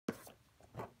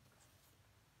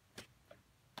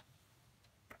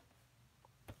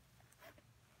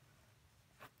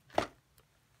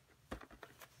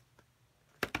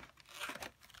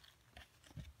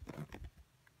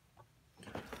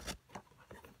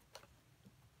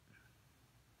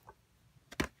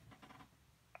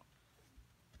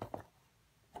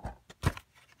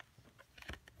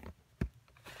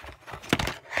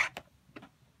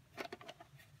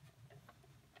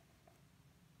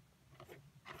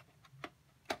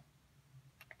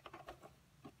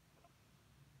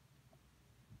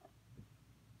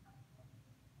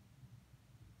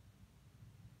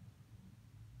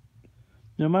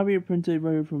There might be a printed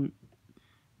right from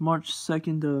March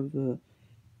 2nd of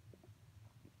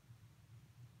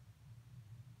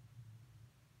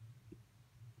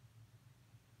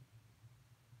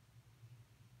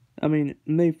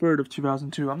May 3rd of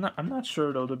 2002. I'm not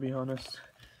sure though, to be honest.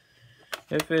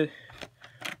 If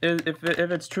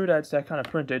it's true that it's that kind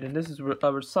of printed, and this is a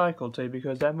recycled tape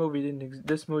because that movie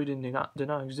this movie did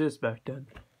not exist back then.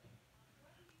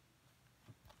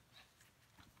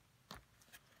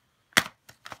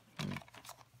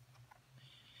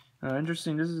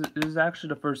 Interesting. This is actually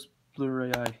the first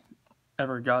Blu-ray I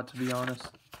ever got, to be honest.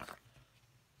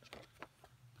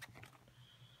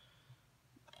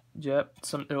 Yep,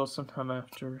 it was sometime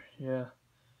after. Yeah,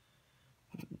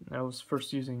 I was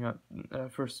first using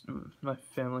my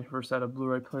family first had a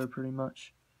Blu-ray player, pretty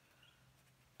much.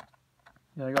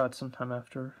 Yeah, I got it sometime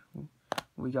after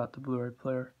we got the Blu-ray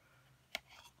player.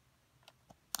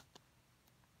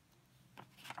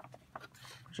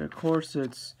 Which of course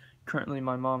it's currently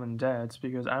my mom and dad's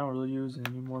because I don't really use it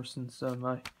anymore since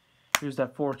I use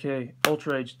that 4K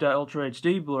Ultra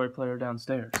HD Blu-ray player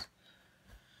downstairs.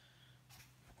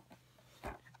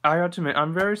 I got to admit,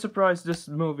 I'm very surprised this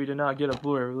movie did not get a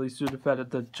Blu-ray release due to the fact that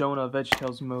the Jonah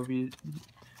VeggieTales movie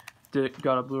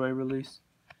got a Blu-ray release.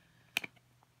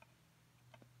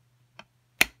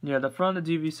 Yeah, the front of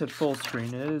the DVD said full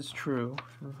screen. It is true.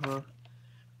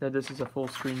 That this is a full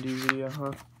screen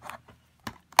DVD.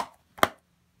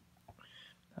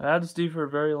 I had this DVD for a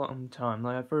very long time.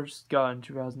 Like, I first got it in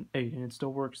 2008, and it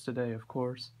still works today, of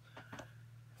course.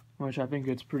 Which I think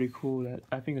it's pretty cool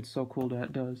I think it's so cool that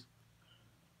it does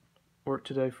work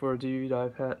today for a DVD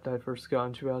that I first got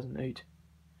in 2008.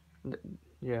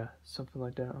 Yeah, something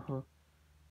like that.